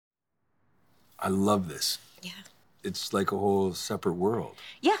I love this. Yeah. It's like a whole separate world.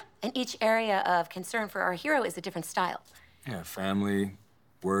 Yeah, and each area of concern for our hero is a different style. Yeah, family,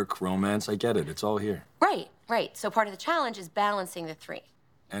 work, romance, I get it. It's all here. Right, right. So part of the challenge is balancing the three.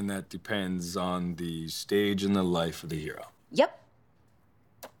 And that depends on the stage in the life of the hero. Yep.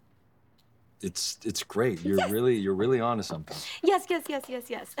 It's great. You're Yes. you're really onto something. Yes, yes, yes, yes,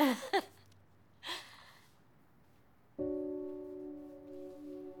 yes.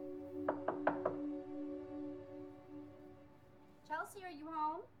 Chelsea, are you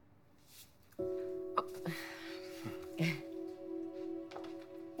home?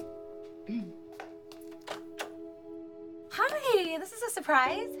 Hi, this is a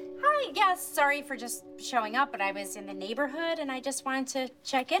surprise. Hi, yes, sorry for just showing up, but I was in the neighborhood and I just wanted to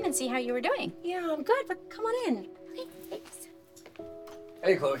check in and see how you were doing. Yeah, I'm good, but come on in. Okay, thanks.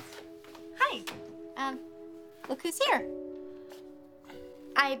 Hey, Chloe. Hi. Look who's here.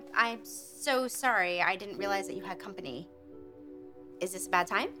 I'm so sorry. I didn't realize that you had company. Is this a bad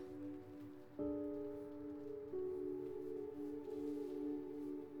time?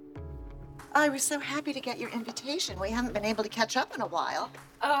 I was so happy to get your invitation. We haven't been able to catch up in a while.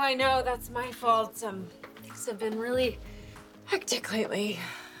 Oh, I know, that's my fault. Things have been really hectic lately.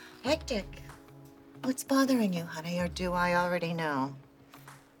 Hectic. What's bothering you, honey, or do I already know?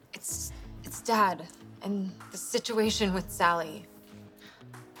 It's Dad and the situation with Sally.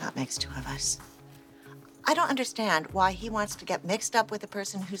 That makes two of us. I don't understand why he wants to get mixed up with a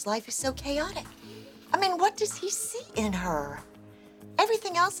person whose life is so chaotic. I mean, what does he see in her?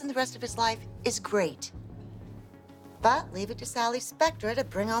 Everything else in the rest of his life is great. But leave it to Sally Spectra to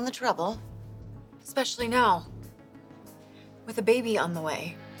bring on the trouble. Especially now, with a baby on the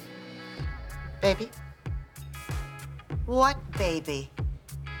way. Baby? What baby?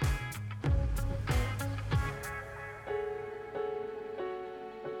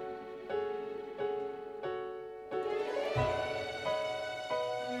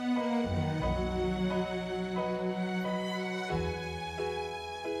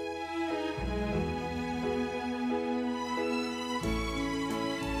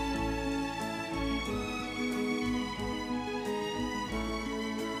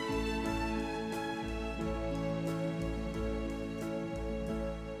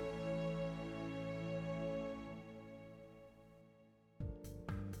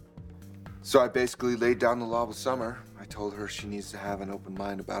 So I basically laid down the law with Summer. I told her she needs to have an open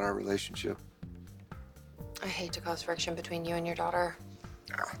mind about our relationship. I hate to cause friction between you and your daughter.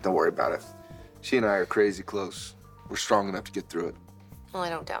 Don't worry about it. She and I are crazy close. We're strong enough to get through it. Well, I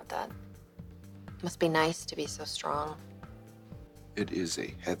don't doubt that. Must be nice to be so strong. It is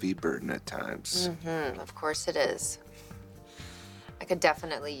a heavy burden at times. Of course it is. I could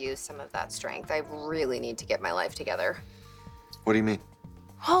definitely use some of that strength. I really need to get my life together. What do you mean?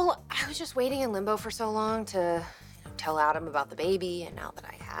 Well, I was just waiting in limbo for so long to tell Adam about the baby, and now that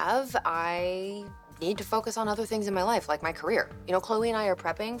I have, I need to focus on other things in my life, like my career. You know, Chloe and I are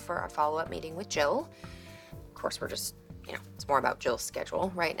prepping for our follow-up meeting with Jill. Of course, we're just, it's more about Jill's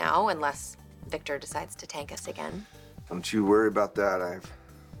schedule right now, unless Victor decides to tank us again. Don't you worry about that. I'm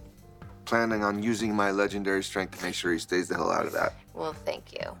planning on using my legendary strength to make sure he stays the hell out of that. Well,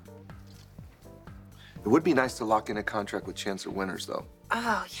 thank you. It would be nice to lock in a contract with Chancellor Winters, though.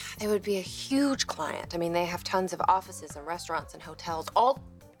 Oh, yeah, they would be a huge client. I mean, they have tons of offices and restaurants and hotels, all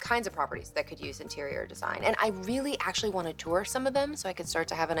kinds of properties that could use interior design. And I really actually want to tour some of them so I could start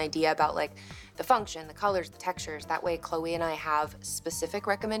to have an idea about, like, the function, the colors, the textures. That way, Chloe and I have specific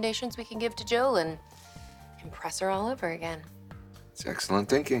recommendations we can give to Jill and impress her all over again. It's excellent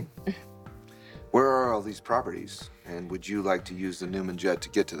thinking. Where are all these properties? And would you like to use the Newman jet to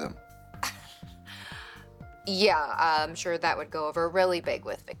get to them? Yeah, I'm sure that would go over really big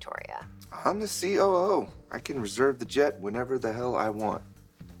with Victoria. I'm the COO. I can reserve the jet whenever the hell I want.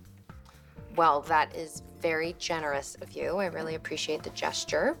 Well, that is very generous of you. I really appreciate the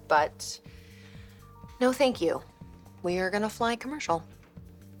gesture, but no thank you. We are gonna fly commercial.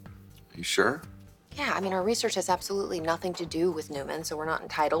 You sure? Yeah, I mean, our research has absolutely nothing to do with Newman, so we're not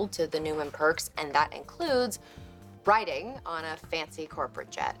entitled to the Newman perks, and that includes riding on a fancy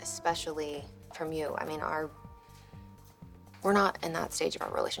corporate jet, especially from you. I mean, we're not in that stage of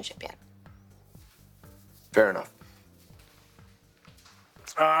our relationship yet. Fair enough.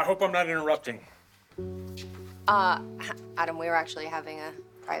 I hope I'm not interrupting. Adam, we were actually having a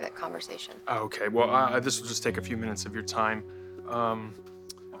private conversation. Okay, well, this will just take a few minutes of your time.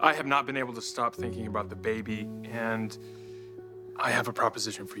 I have not been able to stop thinking about the baby, and I have a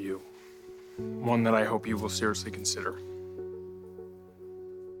proposition for you. One that I hope you will seriously consider.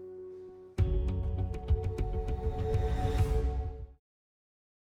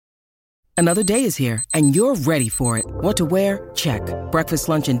 Another day is here, and you're ready for it. What to wear? Check. Breakfast,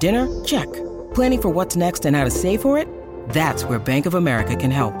 lunch, and dinner? Check. Planning for what's next and how to save for it? That's where Bank of America can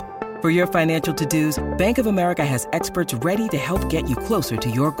help. For your financial to-dos, Bank of America has experts ready to help get you closer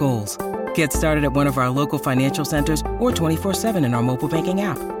to your goals. Get started at one of our local financial centers or 24/7 in our mobile banking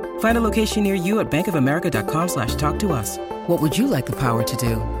app. Find a location near you at bankofamerica.com/talktous. What would you like the power to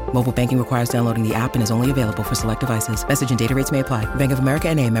do? Mobile banking requires downloading the app and is only available for select devices. Message and data rates may apply. Bank of America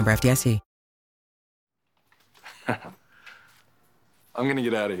N.A., member FDIC. I'm gonna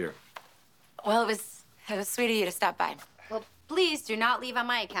get out of here. Well, it was sweet of you to stop by. Well, please do not leave on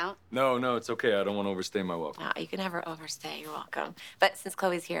my account. No, it's okay. I don't want to overstay my welcome. No, you can never overstay. You're welcome. But since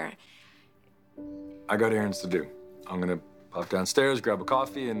Chloe's here, I got errands to do. I'm gonna pop downstairs, grab a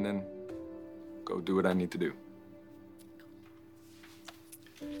coffee, and then go do what I need to do.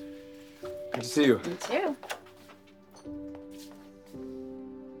 Good to see you. Me too.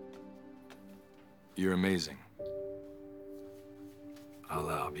 You're amazing.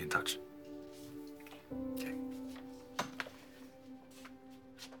 I'll be in touch. Okay.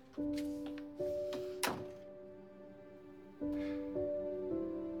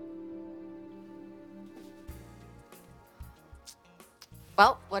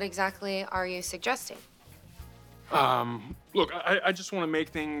 Well, what exactly are you suggesting? Look, I just want to make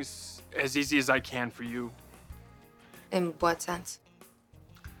things as easy as I can for you. In what sense?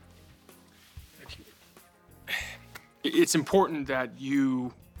 It's important that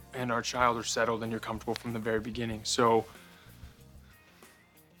you and our child are settled and you're comfortable from the very beginning. So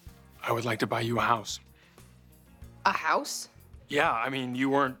I would like to buy you a house. A house? Yeah, I mean, you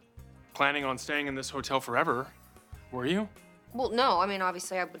weren't planning on staying in this hotel forever, were you? Well, no. I mean,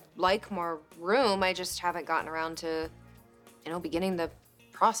 obviously, I would like more room. I just haven't gotten around to, beginning the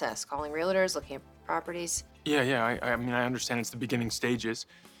process, calling realtors, looking at properties. Yeah, I mean, I understand it's the beginning stages.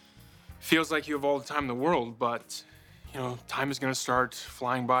 Feels like you have all the time in the world, but, time is gonna start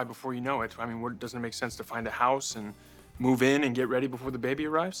flying by before you know it. I mean, doesn't it make sense to find a house and move in and get ready before the baby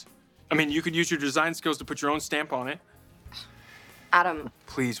arrives? I mean, you could use your design skills to put your own stamp on it. Adam.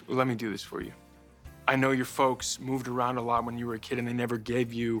 Please, let me do this for you. I know your folks moved around a lot when you were a kid and they never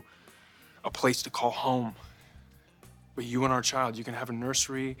gave you a place to call home. But you and our child, you can have a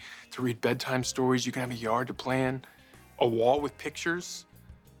nursery to read bedtime stories, you can have a yard to play in, a wall with pictures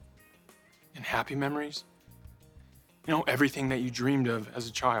and happy memories. Everything that you dreamed of as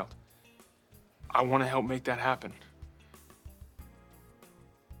a child. I want to help make that happen.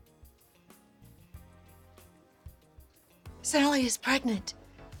 Sally is pregnant.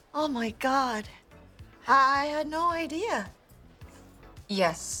 Oh my God. I had no idea.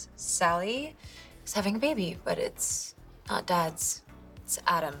 yes, Sally is having a baby, but it's not Dad's. It's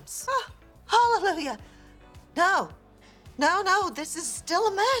Adam's. Oh, hallelujah. No, this is still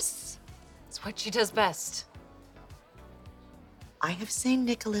a mess. It's what she does best. I have seen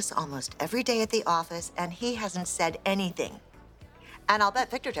Nicholas almost every day at the office, and he hasn't said anything. And I'll bet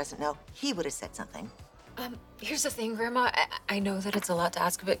Victor doesn't know. He would have said something. Here's the thing, Grandma. I know that it's a lot to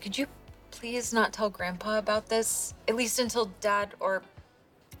ask, but could you please not tell Grandpa about this? At least until Dad or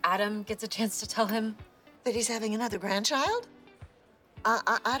Adam gets a chance to tell him. That he's having another grandchild?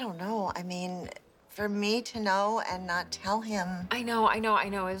 I don't know. I mean, for me to know and not tell him. I know.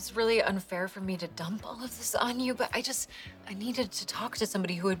 It was really unfair for me to dump all of this on you, but I needed to talk to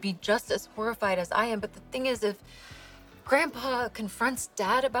somebody who would be just as horrified as I am. But the thing is, if Grandpa confronts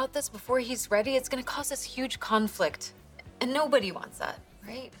Dad about this before he's ready, it's gonna cause this huge conflict. And nobody wants that,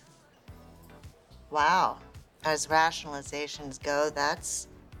 right? Wow. As rationalizations go, that's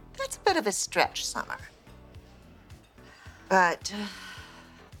a bit of a stretch, Summer. But,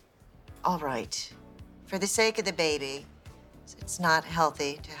 all right. For the sake of the baby, it's not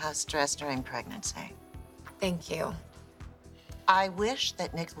healthy to have stress during pregnancy. Thank you. I wish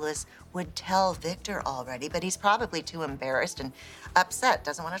that Nicholas would tell Victor already, but he's probably too embarrassed and upset,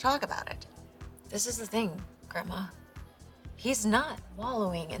 doesn't want to talk about it. This is the thing, Grandma. He's not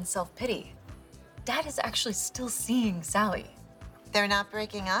wallowing in self-pity. Dad is actually still seeing Sally. They're not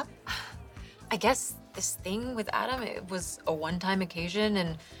breaking up? I guess this thing with Adam, it was a one-time occasion,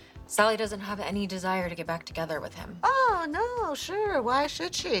 and Sally doesn't have any desire to get back together with him. Oh, no, sure. Why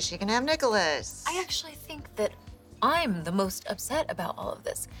should she? She can have Nicholas. I actually think that I'm the most upset about all of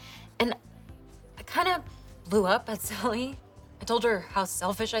this. And I kind of blew up at Sally. I told her how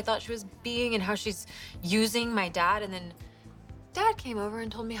selfish I thought she was being and how she's using my dad, and then Dad came over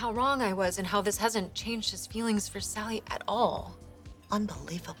and told me how wrong I was and how this hasn't changed his feelings for Sally at all.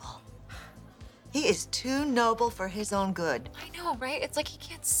 Unbelievable. He is too noble for his own good. I know, right? It's like he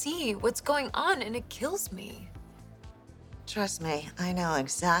can't see what's going on, and it kills me. Trust me, I know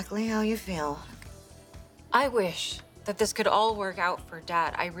exactly how you feel. I wish that this could all work out for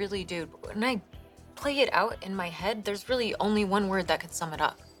Dad. I really do. But when I play it out in my head, there's really only one word that could sum it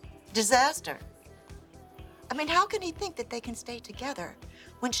up. Disaster. I mean, how can he think that they can stay together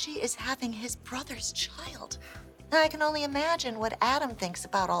when she is having his brother's child? I can only imagine what Adam thinks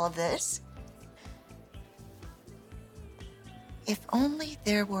about all of this. If only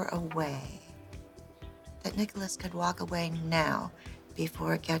there were a way that Nicholas could walk away now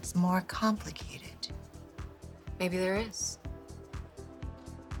before it gets more complicated. Maybe there is.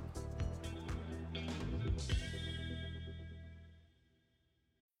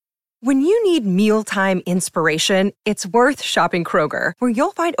 When you need mealtime inspiration, it's worth shopping Kroger, where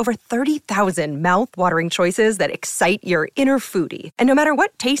you'll find over 30,000 mouth-watering choices that excite your inner foodie. And no matter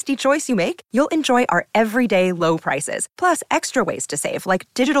what tasty choice you make, you'll enjoy our everyday low prices, plus extra ways to save, like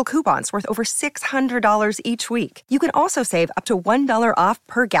digital coupons worth over $600 each week. You can also save up to $1 off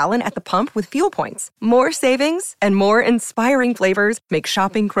per gallon at the pump with fuel points. More savings and more inspiring flavors make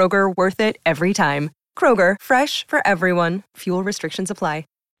shopping Kroger worth it every time. Kroger, fresh for everyone. Fuel restrictions apply.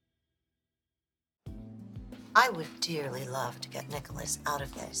 I would dearly love to get Nicholas out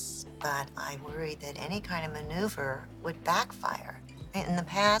of this, but I worry that any kind of maneuver would backfire. In the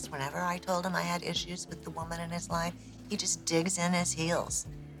past, whenever I told him I had issues with the woman in his life, he just digs in his heels.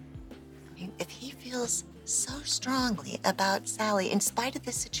 I mean, if he feels so strongly about Sally in spite of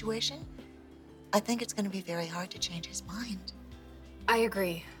this situation, I think it's going to be very hard to change his mind. I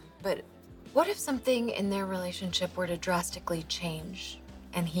agree, but what if something in their relationship were to drastically change?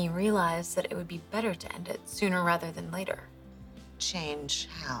 And he realized that it would be better to end it sooner rather than later. Change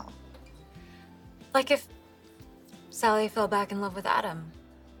how? Like if Sally fell back in love with Adam.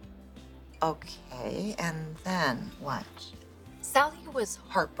 Okay, and then what? Sally was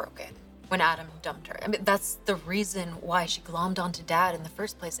heartbroken when Adam dumped her. I mean, that's the reason why she glommed onto Dad in the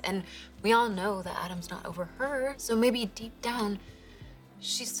first place. And we all know that Adam's not over her, so maybe deep down,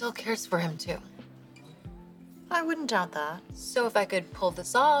 she still cares for him too. I wouldn't doubt that. So if I could pull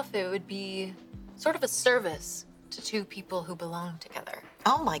this off, it would be sort of a service to two people who belong together.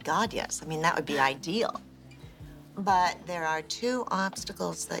 Oh my God, yes. I mean, that would be ideal. But there are two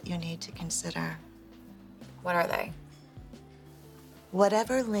obstacles that you need to consider. What are they?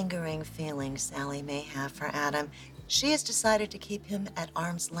 Whatever lingering feelings Sally may have for Adam, she has decided to keep him at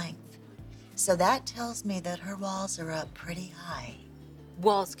arm's length. So that tells me that her walls are up pretty high.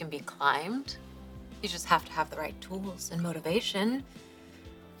 Walls can be climbed. You just have to have the right tools and motivation.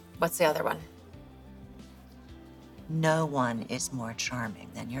 What's the other one? No one is more charming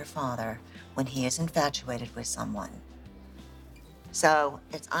than your father when he is infatuated with someone. So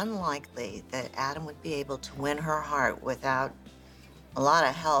it's unlikely that Adam would be able to win her heart without a lot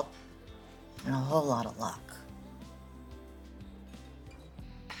of help and a whole lot of luck.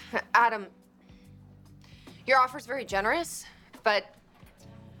 Adam, your offer's very generous, but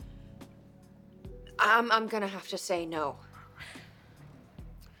I'm gonna have to say no.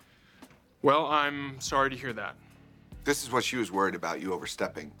 Well, I'm sorry to hear that. This is what she was worried about, you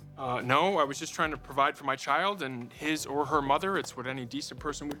overstepping. No, I was just trying to provide for my child and his or her mother. It's what any decent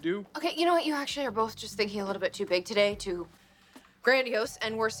person would do. Okay, you know what? You actually are both just thinking a little bit too big today, too grandiose,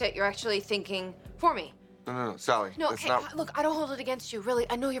 and worse yet, you're actually thinking for me. No, Sally. No, that's okay, not... look, I don't hold it against you, really.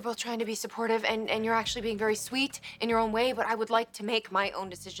 I know you're both trying to be supportive, and you're actually being very sweet in your own way, but I would like to make my own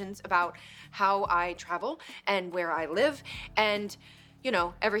decisions about how I travel and where I live and, you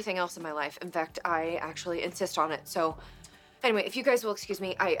know, everything else in my life. In fact, I actually insist on it. So, anyway, if you guys will excuse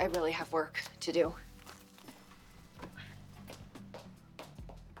me, I really have work to do.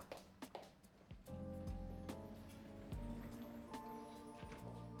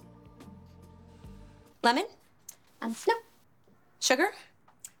 Lemon? No. Sugar?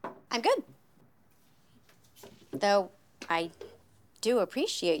 I'm good. Though I do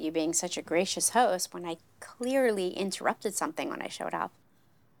appreciate you being such a gracious host when I clearly interrupted something when I showed up.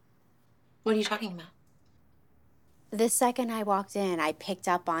 What are you talking about? The second I walked in, I picked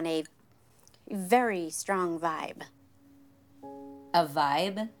up on a very strong vibe. A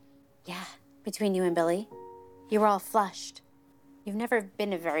vibe? Yeah, between you and Billy. You were all flushed. You've never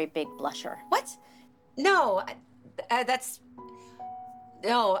been a very big blusher. What? No,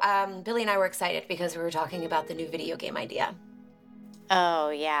 Billy and I were excited because we were talking about the new video game idea. Oh,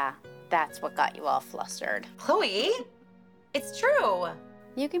 yeah. That's what got you all flustered. Chloe, it's true.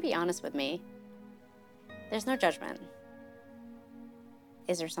 You can be honest with me. There's no judgment.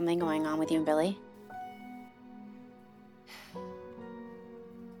 Is there something going on with you and Billy?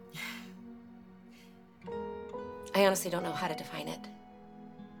 I honestly don't know how to define it.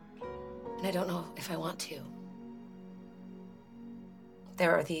 And I don't know if I want to.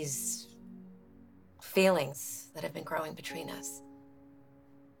 there are these feelings that have been growing between us.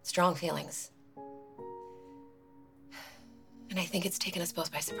 Strong feelings. And I think it's taken us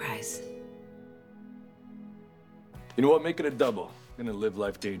both by surprise. You know what? Make it a double. I'm gonna live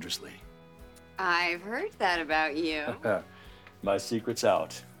life dangerously. I've heard that about you. My secret's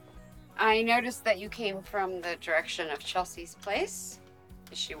out. I noticed that you came from the direction of Chelsea's place.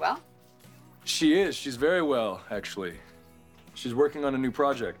 Is she well? She is. She's very well, actually. She's working on a new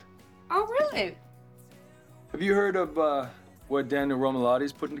project. Oh, really? Have you heard of what Daniel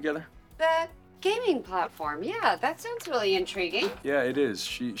Romalotti's putting together? The gaming platform. Yeah, that sounds really intriguing. Yeah, it is.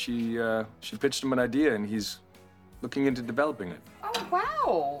 She pitched him an idea, and he's looking into developing it. Oh,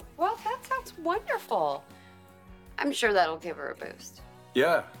 wow. Well, that sounds wonderful. I'm sure that'll give her a boost.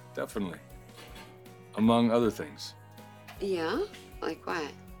 Yeah, definitely. Among other things. Yeah? Like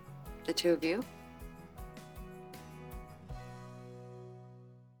what? The two of you?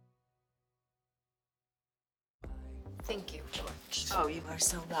 Thank you, George. Oh, you are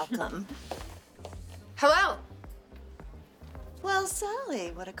so welcome. Hello. Well,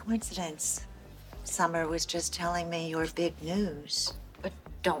 Sally, what a coincidence. Summer was just telling me your big news. But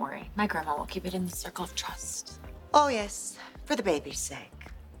don't worry, my grandma will keep it in the circle of trust. Oh, yes, for the baby's sake.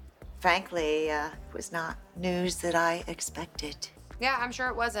 Frankly, it was not news that I expected. Yeah, I'm sure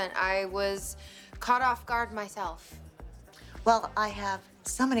it wasn't. I was caught off guard myself. Well, I have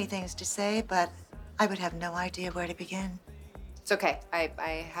so many things to say, but I would have no idea where to begin. It's okay.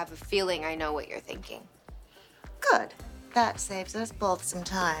 I have a feeling I know what you're thinking. Good. That saves us both some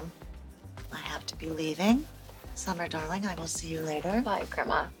time. I have to be leaving. Summer, darling, I will see you later. Bye,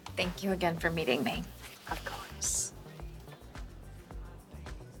 Grandma. Thank you again for meeting me. Of course.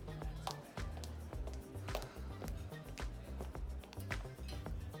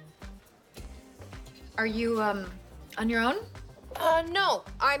 Are you, on your own? No.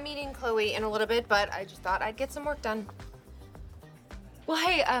 I'm meeting Chloe in a little bit, but I just thought I'd get some work done. Well,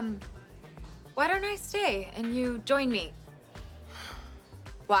 hey, why don't I stay and you join me?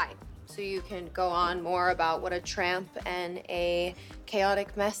 Why? So you can go on more about what a tramp and a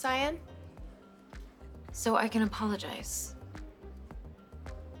chaotic mess I am? So I can apologize.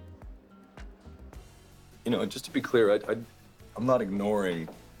 You know, just to be clear, I'm not ignoring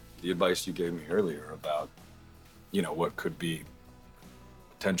the advice you gave me earlier about, you know, what could be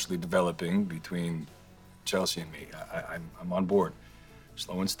potentially developing between Chelsea and me. I'm on board.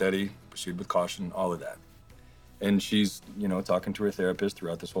 Slow and steady, proceed with caution, all of that. And she's, you know, talking to her therapist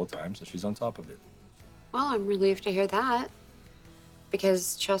throughout this whole time, so she's on top of it. Well, I'm relieved to hear that.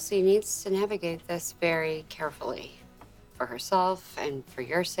 Because Chelsea needs to navigate this very carefully. For herself and for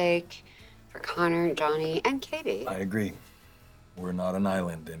your sake, for Connor, Johnny, and Katie. I agree. We're not an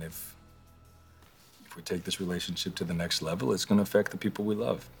island, and if we take this relationship to the next level, it's gonna affect the people we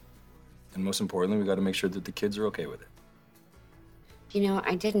love. And most importantly, we gotta make sure that the kids are okay with it. You know,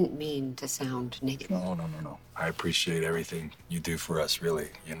 I didn't mean to sound negative. No. I appreciate everything you do for us,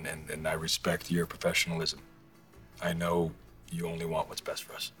 really, and I respect your professionalism. I know you only want what's best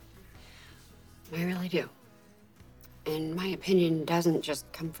for us. I really do. And my opinion doesn't just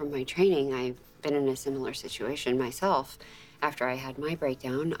come from my training. I've been in a similar situation myself. After I had my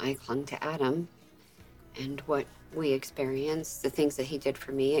breakdown, I clung to Adam. And what we experienced, the things that he did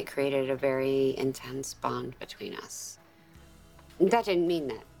for me, it created a very intense bond between us. That didn't mean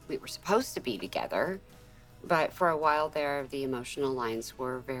that we were supposed to be together, but for a while there, the emotional lines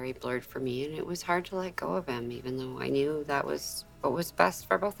were very blurred for me, and it was hard to let go of him, even though I knew that was what was best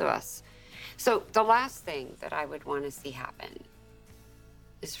for both of us. So the last thing that I would want to see happen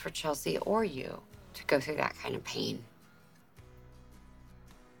is for Chelsea or you to go through that kind of pain.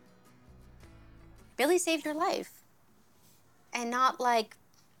 Billy saved your life. And not like,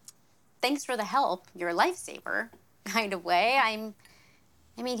 thanks for the help, you're a lifesaver kind of way. I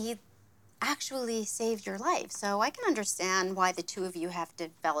mean, he actually saved your life. So I can understand why the two of you have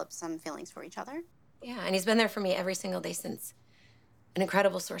developed some feelings for each other. Yeah, and he's been there for me every single day since. An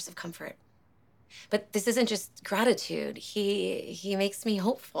incredible source of comfort. But this isn't just gratitude. He makes me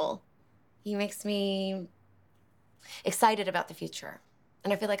hopeful. He makes me excited about the future.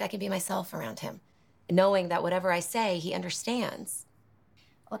 And I feel like I can be myself around him, knowing that whatever I say, he understands.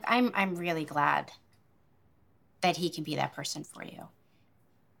 Look, I'm really glad that he can be that person for you.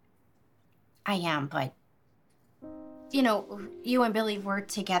 I am, but you know, you and Billy were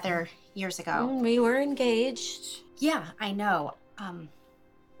together years ago. We were engaged. Yeah, I know.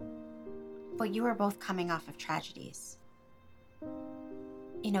 But you were both coming off of tragedies.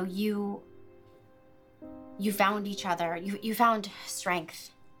 You know, you found each other. You found strength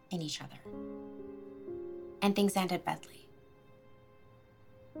in each other. And things ended badly.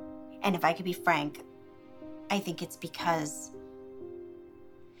 And if I could be frank, I think it's because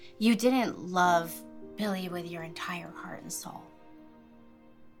you didn't love Billy with your entire heart and soul.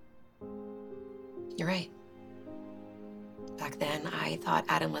 You're right. Back then, I thought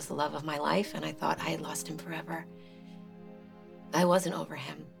Adam was the love of my life, and I thought I had lost him forever. I wasn't over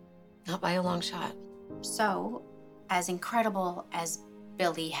him, not by a long shot. So, as incredible as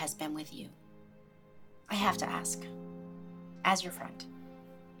Billy has been with you, I have to ask, as your friend,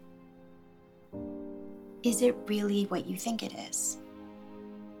 is it really what you think it is?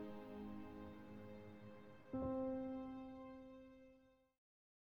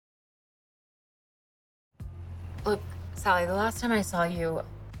 Look, Sally, the last time I saw you,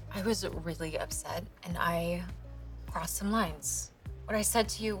 I was really upset and I crossed some lines. What I said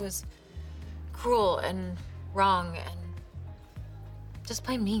to you was cruel and wrong and just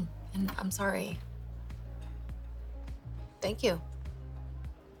plain mean, and I'm sorry. Thank you.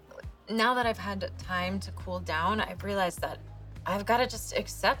 Now that I've had time to cool down, I've realized that I've got to just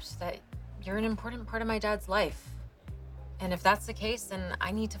accept that you're an important part of my dad's life. And if that's the case, then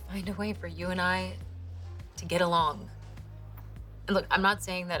I need to find a way for you and I to get along. And look, I'm not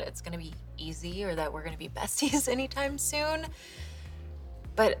saying that it's gonna be easy or that we're gonna be besties anytime soon,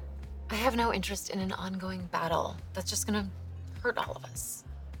 but I have no interest in an ongoing battle that's just gonna hurt all of us.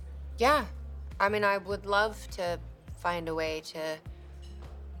 Yeah. I mean, I would love to find a way to,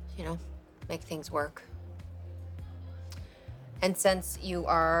 make things work. And since you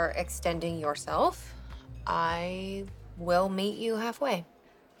are extending yourself, I will meet you halfway.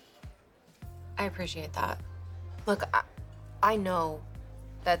 I appreciate that. Look, I know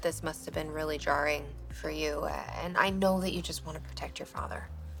that this must have been really jarring for you, and I know that you just want to protect your father.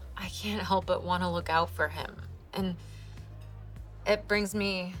 I can't help but want to look out for him. And it brings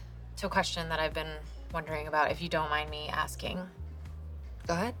me to a question that I've been wondering about, if you don't mind me asking.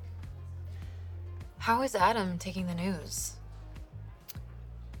 Go ahead. How is Adam taking the news?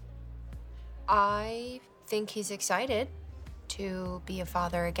 I think he's excited to be a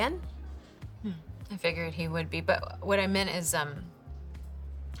father again. I figured he would be, but what I meant is,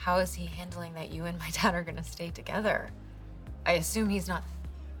 how is he handling that you and my dad are gonna stay together? I assume he's not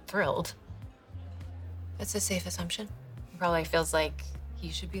thrilled. It's a safe assumption. He probably feels like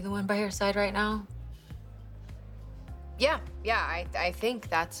he should be the one by your side right now. Yeah, I think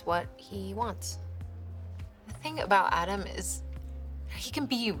that's what he wants. The thing about Adam is he can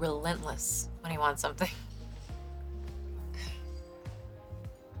be relentless when he wants something.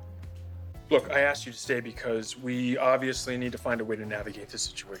 Look, I asked you to stay because we obviously need to find a way to navigate this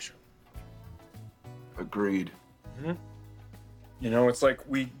situation. Agreed. It's like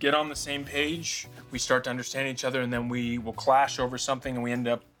we get on the same page, we start to understand each other, and then we will clash over something and we end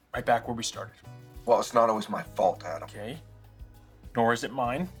up right back where we started. Well, it's not always my fault, Adam. Okay? Nor is it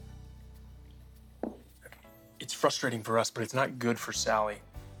mine. It's frustrating for us, but it's not good for Sally.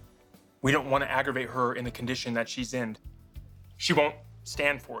 We don't want to aggravate her in the condition that she's in. She won't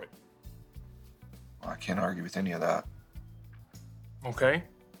stand for it. I can't argue with any of that. Okay?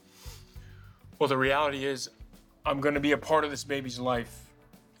 Well, the reality is, I'm going to be a part of this baby's life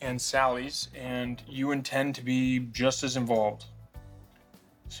and Sally's, and you intend to be just as involved.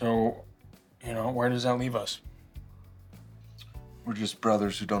 So, where does that leave us? We're just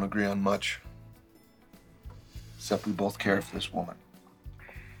brothers who don't agree on much. Except we both care for this woman.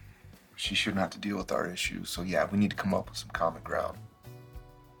 She shouldn't have to deal with our issues, so yeah, we need to come up with some common ground.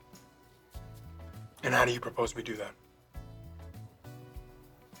 And how do you propose we do that?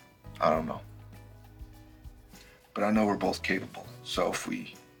 I don't know. But I know we're both capable, so if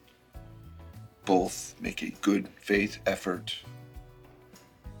we both make a good faith effort,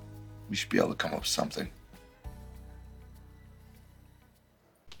 we should be able to come up with something.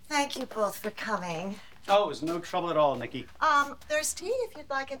 Thank you both for coming. Oh, it was no trouble at all, Nikki. There's tea if you'd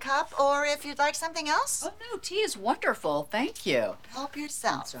like a cup, or if you'd like something else. Oh, no, tea is wonderful. Thank you. Help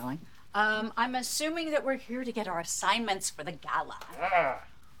yourself. Darling. I'm assuming that we're here to get our assignments for the gala.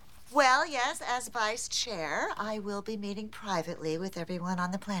 Well, yes, as vice chair, I will be meeting privately with everyone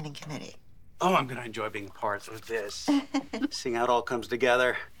on the planning committee. Oh, I'm gonna enjoy being part of this. Seeing how it all comes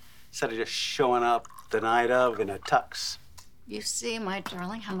together, instead of just showing up the night of in a tux. You see, my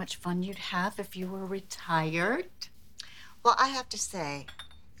darling, how much fun you'd have if you were retired. Well, I have to say,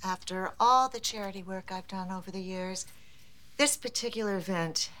 after all the charity work I've done over the years, this particular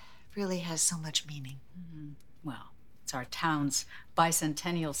event really has so much meaning. Well, it's our town's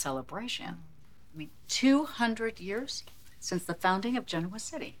bicentennial celebration. 200 years since the founding of Genoa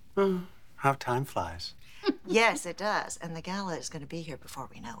City. How time flies. Yes, it does. And the gala is going to be here before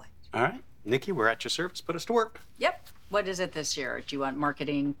we know it. All right, Nikki, we're at your service. Put us to work. Yep. What is it this year? Do you want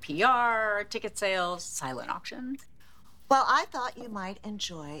marketing, PR, ticket sales, silent auction? Well, I thought you might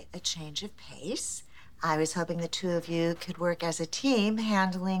enjoy a change of pace. I was hoping the two of you could work as a team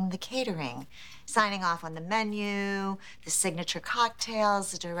handling the catering, signing off on the menu, the signature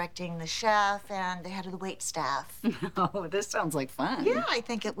cocktails, directing the chef, and the head of the wait staff. Oh, this sounds like fun. Yeah, I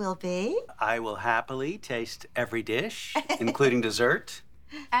think it will be. I will happily taste every dish, including dessert.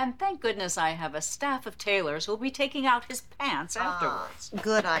 And thank goodness I have a staff of tailors who'll be taking out his pants afterwards.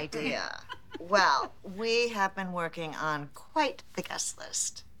 Good idea. Well, we have been working on quite the guest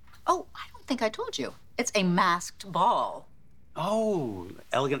list. Oh, I don't think I told you. It's a masked ball. Oh,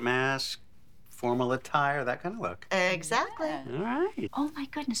 elegant mask, formal attire, that kind of look. Exactly. All right. Oh my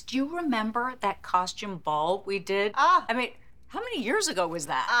goodness, do you remember that costume ball we did? Oh. I mean, how many years ago was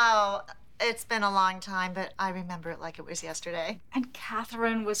that? Oh, it's been a long time, but I remember it like it was yesterday. And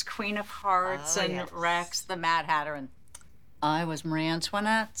Catherine was Queen of Hearts, and yes. Rex the Mad Hatter, and I was Marie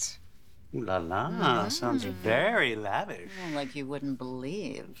Antoinette. Ooh la la, sounds very lavish. Oh, like you wouldn't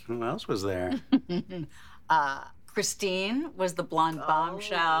believe. Who else was there? Christine was the blonde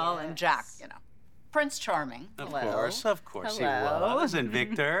bombshell, and Jack, you know, Prince Charming. Of Hello. course he Hello. was. And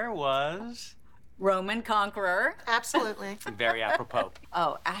Victor was Roman Conqueror. Absolutely. very apropos.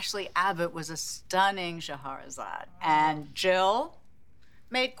 Oh, Ashley Abbott was a stunning Scheherazade. And Jill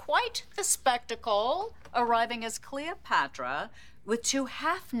made quite the spectacle, arriving as Cleopatra with two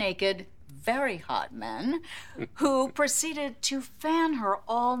half-naked, very hot men who proceeded to fan her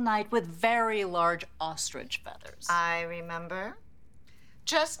all night with very large ostrich feathers. I remember.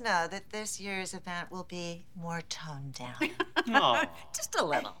 Just know that this year's event will be more toned down. Oh. Just a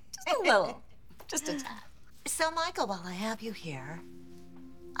little. Just a little. Just a tad. So, Michael, while I have you here,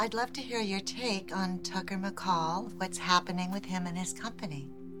 I'd love to hear your take on Tucker McCall, what's happening with him and his company.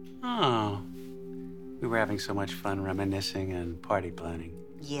 Oh. We were having so much fun reminiscing and party planning.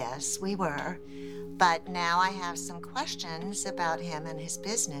 Yes, we were. But now I have some questions about him and his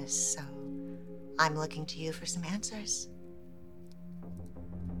business, so I'm looking to you for some answers.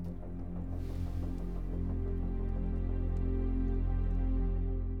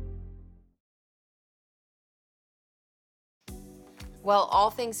 Well,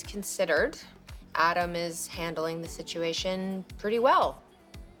 all things considered, Adam is handling the situation pretty well.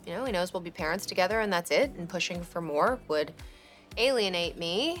 You know, he knows we'll be parents together and that's it, and pushing for more would alienate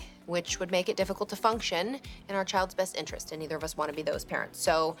me, which would make it difficult to function in our child's best interest, and neither of us want to be those parents.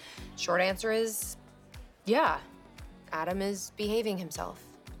 So, short answer is, yeah, Adam is behaving himself.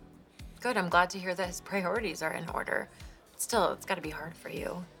 Good, I'm glad to hear that his priorities are in order. Still, it's gotta be hard for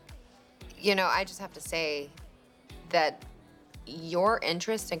you. You know, I just have to say that your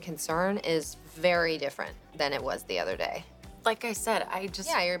interest and concern is very different than it was the other day. Like I said, I just...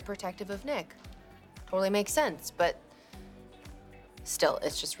 Yeah, you're protective of Nick. Totally makes sense, but still,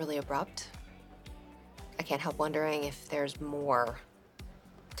 it's just really abrupt. I can't help wondering if there's more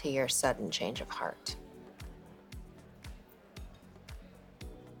to your sudden change of heart.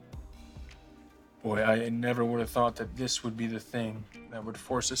 Boy, I never would have thought that this would be the thing that would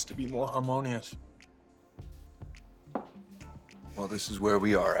force us to be more harmonious. Well, this is where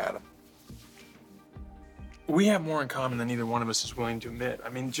we are, Adam. We have more in common than either one of us is willing to admit. I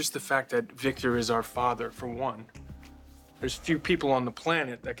mean, just the fact that Victor is our father, for one. There's few people on the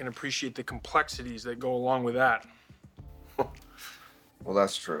planet that can appreciate the complexities that go along with that. Well,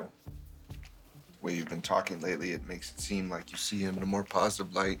 that's true. The way you've been talking lately, it makes it seem like you see him in a more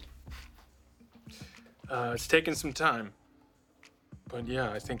positive light. It's taken some time. But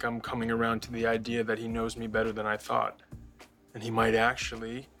yeah, I think I'm coming around to the idea that he knows me better than I thought. And he might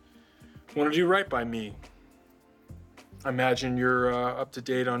actually want to do right by me. I imagine you're up to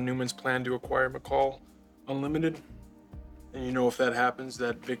date on Newman's plan to acquire McCall Unlimited. And you know if that happens,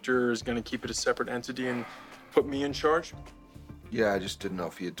 that Victor is going to keep it a separate entity and put me in charge? Yeah, I just didn't know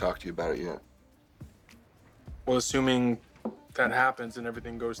if he had talked to you about it yet. Well, assuming that happens and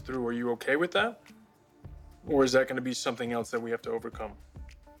everything goes through, are you okay with that? Or is that going to be something else that we have to overcome?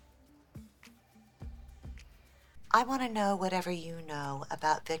 I want to know whatever you know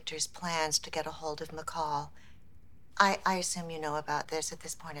about Victor's plans to get a hold of McCall. I assume you know about this. At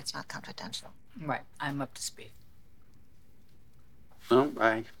this point, it's not confidential. Right, I'm up to speed. No,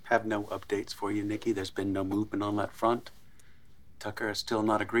 I have no updates for you, Nikki. There's been no movement on that front. Tucker has still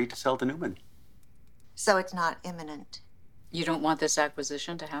not agreed to sell to Newman. So it's not imminent. You don't want this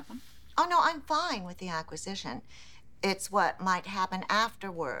acquisition to happen? Oh, no, I'm fine with the acquisition. It's what might happen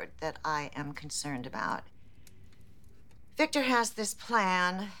afterward that I am concerned about. Victor has this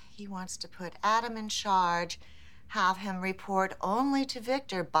plan. He wants to put Adam in charge, have him report only to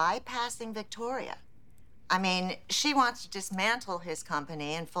Victor, bypassing Victoria. I mean, she wants to dismantle his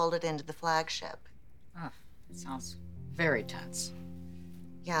company and fold it into the flagship. It sounds very tense.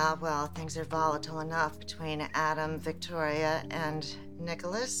 Yeah, well, things are volatile enough between Adam, Victoria, and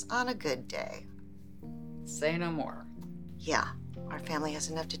Nicholas on a good day. Say no more. Yeah, our family has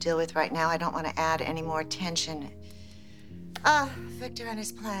enough to deal with right now. I don't want to add any more tension. Victor and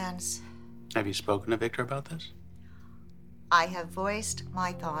his plans. Have you spoken to Victor about this? I have voiced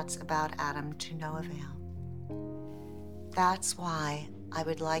my thoughts about Adam to no avail. That's why I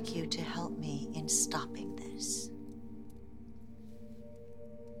would like you to help me in stopping this.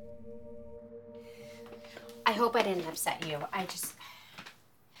 I hope I didn't upset you.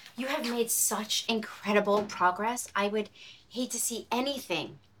 You have made such incredible progress. I would hate to see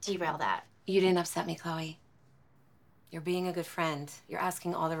anything derail that. You didn't upset me, Chloe. You're being a good friend. You're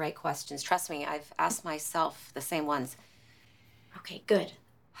asking all the right questions. Trust me, I've asked myself the same ones. Okay, good.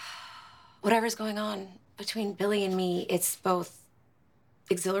 Whatever's going on between Billy and me, it's both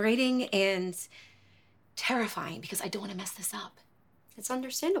exhilarating and terrifying because I don't want to mess this up. It's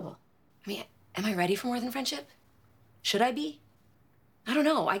understandable. I mean, am I ready for more than friendship? Should I be? I don't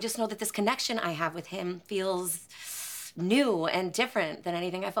know. I just know that this connection I have with him feels new and different than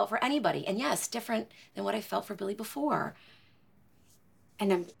anything I felt for anybody. And yes, different than what I felt for Billy before.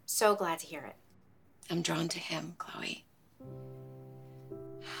 And I'm so glad to hear it. I'm drawn to him, Chloe.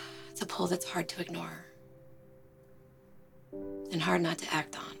 It's a pull that's hard to ignore and hard not to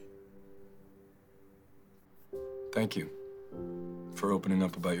act on. Thank you for opening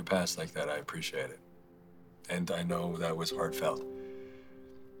up about your past like that. I appreciate it. And I know that was heartfelt.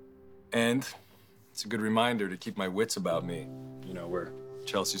 And it's a good reminder to keep my wits about me, you know, where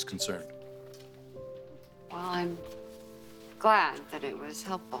Chelsea's concerned. Well, I'm glad that it was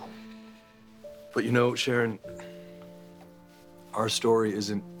helpful. But you know, Sharon, our story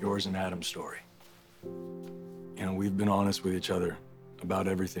isn't yours and Adam's story. You know, we've been honest with each other about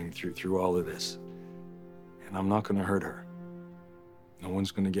everything through all of this. And I'm not gonna hurt her. No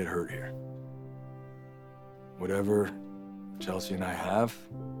one's gonna get hurt here. Whatever Chelsea and I have,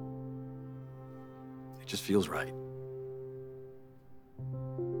 it just feels right.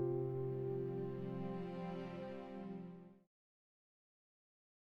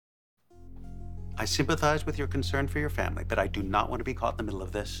 I sympathize with your concern for your family, but I do not want to be caught in the middle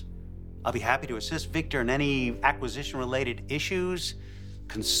of this. I'll be happy to assist Victor in any acquisition-related issues,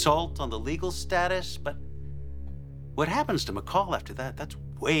 consult on the legal status, but what happens to McCall after that, that's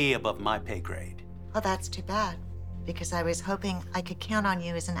way above my pay grade. Well, that's too bad, because I was hoping I could count on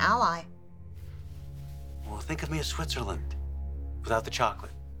you as an ally. Well, think of me as Switzerland without the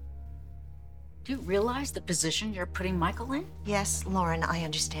chocolate. Do you realize the position you're putting Michael in? Yes, Lauren, I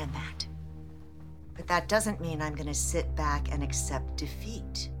understand that. But that doesn't mean I'm gonna sit back and accept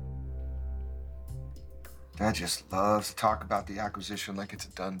defeat. Dad just loves to talk about the acquisition like it's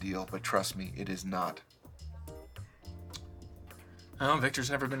a done deal, but trust me, it is not. Oh,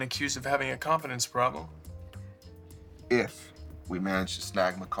 Victor's never been accused of having a confidence problem. If we manage to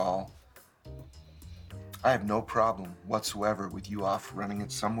snag McCall, I have no problem whatsoever with you off running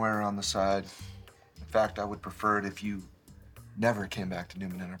it somewhere on the side. In fact, I would prefer it if you never came back to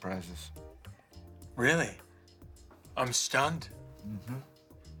Newman Enterprises. Really? I'm stunned. Mm-hmm.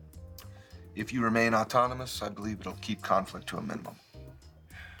 If you remain autonomous, I believe it'll keep conflict to a minimum.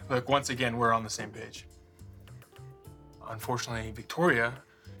 Look, once again, we're on the same page. Unfortunately, Victoria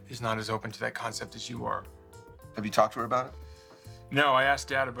is not as open to that concept as you are. Have you talked to her about it? No, I asked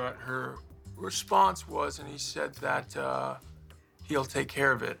Dad about her response was, and he said that he'll take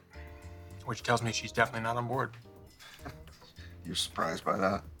care of it, which tells me she's definitely not on board. You're surprised by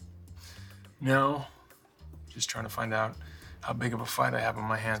that? No, just trying to find out how big of a fight I have on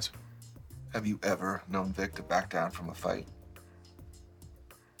my hands. Have you ever known Vic to back down from a fight?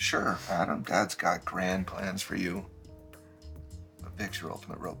 Sure, Adam, Dad's got grand plans for you. But Vic's your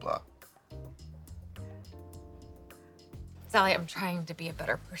ultimate roadblock. Sally, I'm trying to be a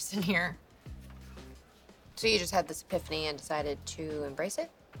better person here. So you just had this epiphany and decided to embrace it?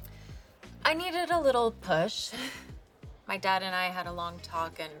 I needed a little push. My dad and I had a long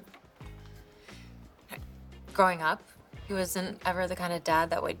talk, and growing up, he wasn't ever the kind of dad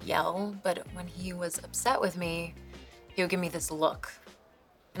that would yell, but when he was upset with me, he would give me this look.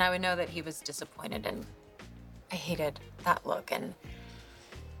 And I would know that he was disappointed, and I hated that look. And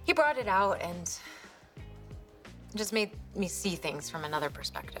he brought it out and just made me see things from another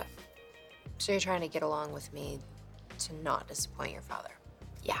perspective. So you're trying to get along with me to not disappoint your father?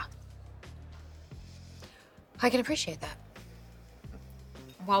 Yeah. I can appreciate that.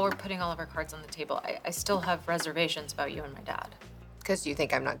 While we're putting all of our cards on the table, I still have reservations about you and my dad. Because you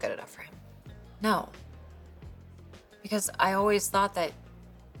think I'm not good enough for him? No. Because I always thought that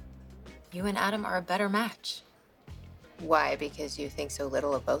you and Adam are a better match. Why? Because you think so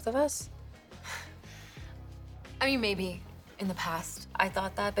little of both of us? I mean, maybe in the past I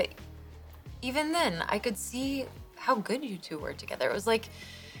thought that, but even then I could see how good you two were together. It was like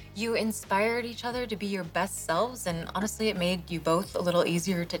you inspired each other to be your best selves, and honestly, it made you both a little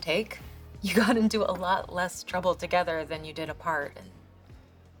easier to take. You got into a lot less trouble together than you did apart, and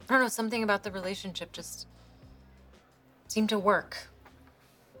I don't know, something about the relationship just seemed to work.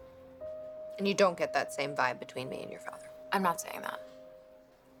 And you don't get that same vibe between me and your father. I'm not saying that.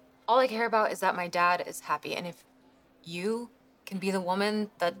 All I care about is that my dad is happy, and if you can be the woman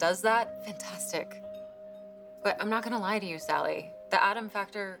that does that, fantastic. But I'm not gonna lie to you, Sally. The Adam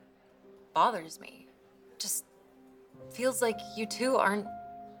factor bothers me. Just feels like you two aren't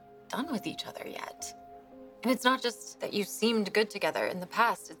done with each other yet. And it's not just that you seemed good together in the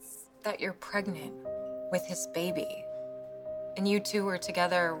past, it's that you're pregnant with his baby. And you two were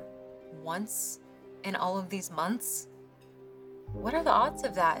together once in all of these months? What are the odds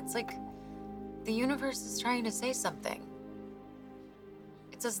of that? It's like the universe is trying to say something.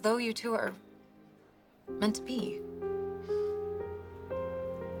 It's as though you two are meant to be.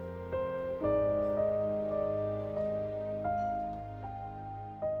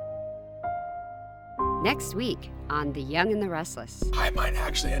 Next week on The Young and the Restless. I might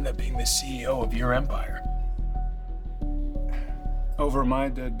actually end up being the CEO of your empire. Over my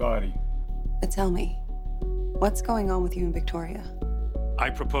dead body. But tell me, what's going on with you and Victoria? I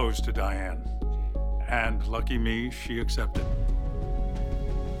proposed to Diane, and lucky me, she accepted.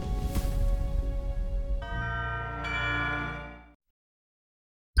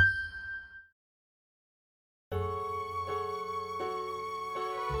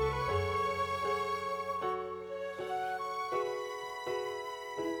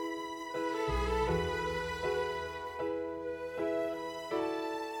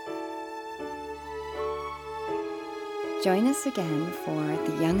 Join us again for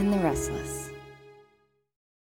The Young and the Restless.